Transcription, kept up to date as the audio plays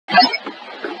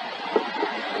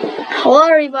Hello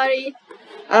everybody,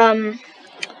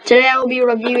 today I will be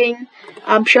reviewing,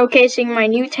 showcasing my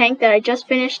new tank that I just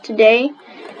finished today.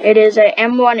 It is a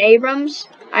M1 Abrams.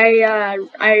 I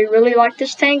really like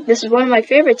this tank. This is one of my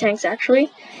favorite tanks actually.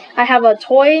 I have a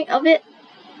toy of it,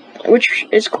 which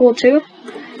is cool too.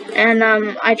 And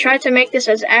I tried to make this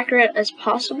as accurate as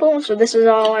possible, so this is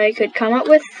all I could come up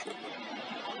with.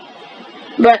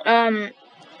 But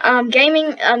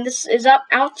gaming, this is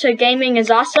out to Gaming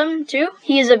is Awesome too.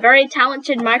 He is a very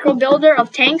talented micro builder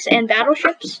of tanks and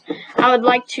battleships. I would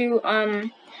like to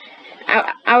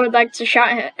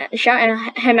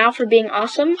shout him out for being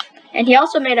awesome. And he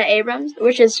also made an Abrams,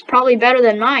 which is probably better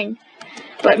than mine.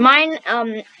 But mine,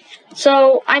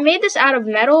 so I made this out of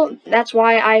metal. That's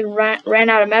why I ran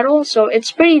out of metal. So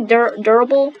it's pretty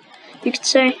durable, you could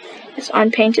say. It's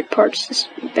unpainted parts. This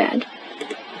is bad.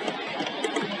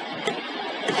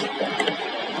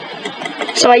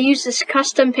 So I used this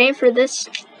custom paint for this,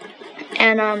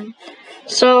 and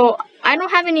so I don't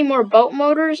have any more boat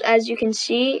motors, as you can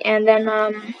see, and then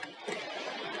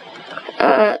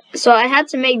so I had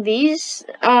to make these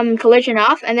collision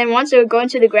off, and then once they would go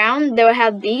into the ground, they would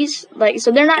have these, like,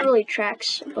 so they're not really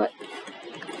tracks, but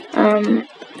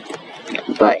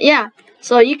yeah,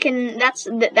 so you can, that's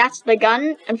the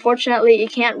gun. Unfortunately,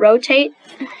 it can't rotate.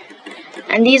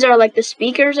 And these are like the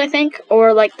speakers, I think,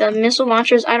 or like the missile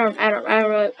launchers. I don't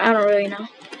really know.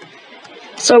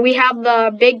 So we have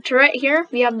the big turret here.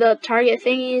 We have the target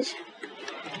thingies,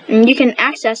 and you can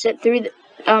access it through the.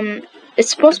 It's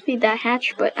supposed to be that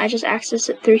hatch, but I just access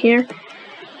it through here.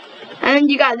 And then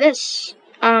you got this.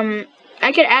 I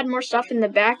could add more stuff in the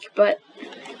back, but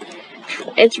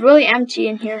it's really empty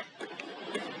in here.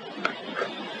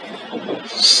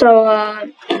 So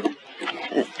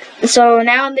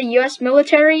now in the U.S.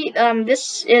 military,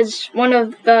 this is one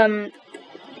of the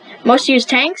most used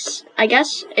tanks. I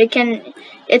guess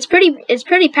it's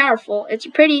pretty powerful. It's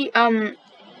a pretty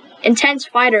intense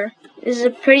fighter. This is a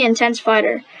pretty intense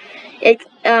fighter.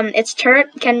 Its turret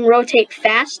can rotate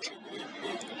fast.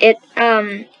 It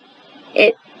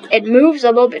moves a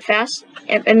little bit fast.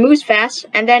 It moves fast,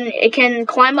 and then it can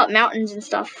climb up mountains and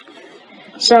stuff.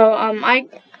 So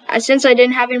since I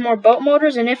didn't have any more boat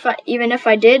motors, and even if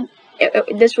I did,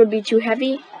 this would be too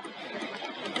heavy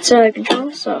to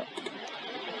control. So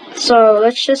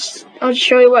I'll just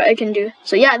show you what I can do.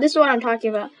 So yeah, this is what I'm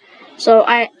talking about. So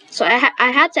I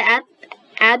had to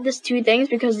add these two things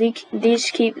because these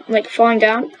keep like falling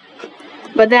down.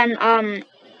 But then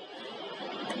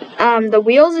the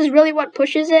wheels is really what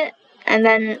pushes it, and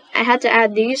then I had to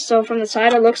add these. So from the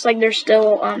side, it looks like there's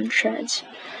still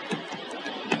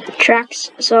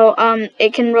tracks. So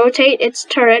it can rotate its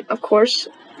turret, of course,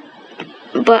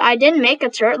 but I didn't make a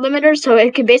turret limiter, so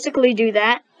it can basically do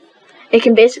that. It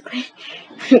can basically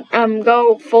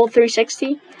go full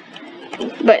 360.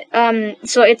 But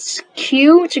so it's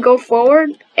Q to go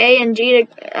forward, A and G to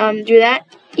do that,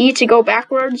 E to go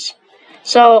backwards.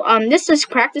 So this is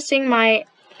practicing my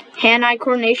hand-eye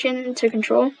coordination to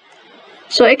control.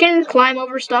 So it can climb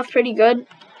over stuff pretty good.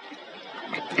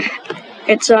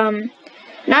 It's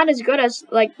not as good as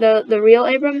like the real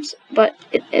Abrams, but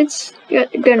it's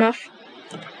good enough.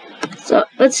 So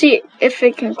let's see if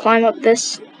it can climb up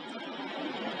this.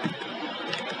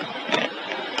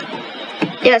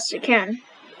 Yes, it can.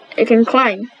 It can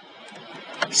climb.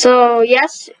 So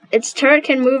yes, its turret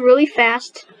can move really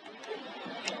fast.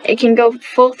 It can go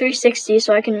full 360,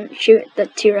 so I can shoot the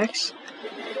T-Rex.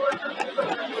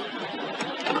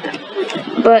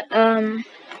 But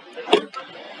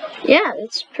yeah,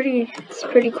 it's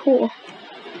pretty cool.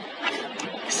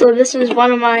 So this is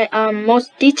one of my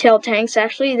most detailed tanks.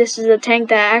 Actually, this is a tank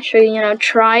that I actually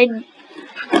tried.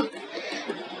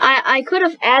 I could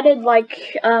have added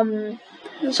like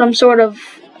some sort of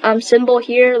symbol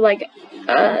here, like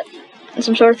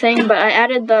some sort of thing, but I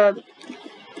added the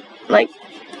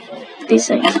these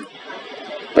things.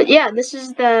 But yeah, this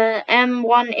is the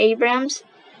M1 Abrams.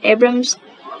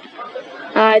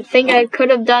 I think I could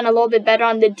have done a little bit better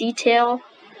on the detail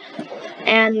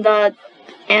and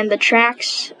the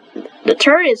tracks. The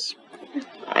turret is,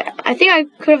 I think I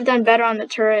could have done better on the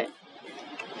turret.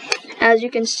 As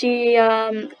you can see,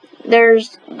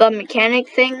 there's the mechanic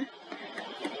thing,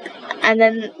 and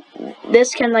then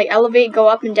this can like elevate, go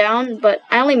up and down, but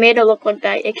I only made it look like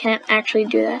that. It can't actually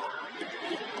do that.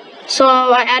 So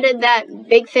I added that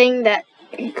big thing that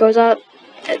goes up,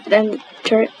 and then the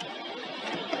turret.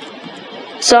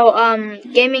 So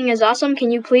Gaming is Awesome.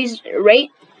 Can you please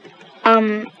rate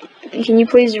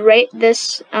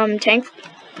this tank?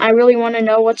 I really want to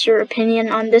know what's your opinion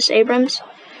on this Abrams.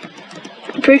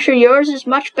 I'm pretty sure yours is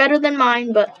much better than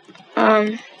mine, but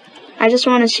I just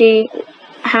want to see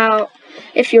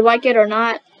if you like it or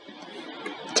not.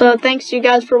 So thanks you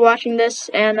guys for watching this,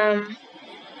 and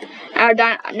our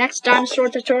next dinosaur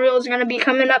tutorial is gonna be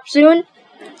coming up soon.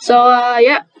 So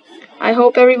yeah, I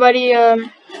hope everybody a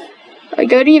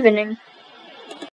good evening.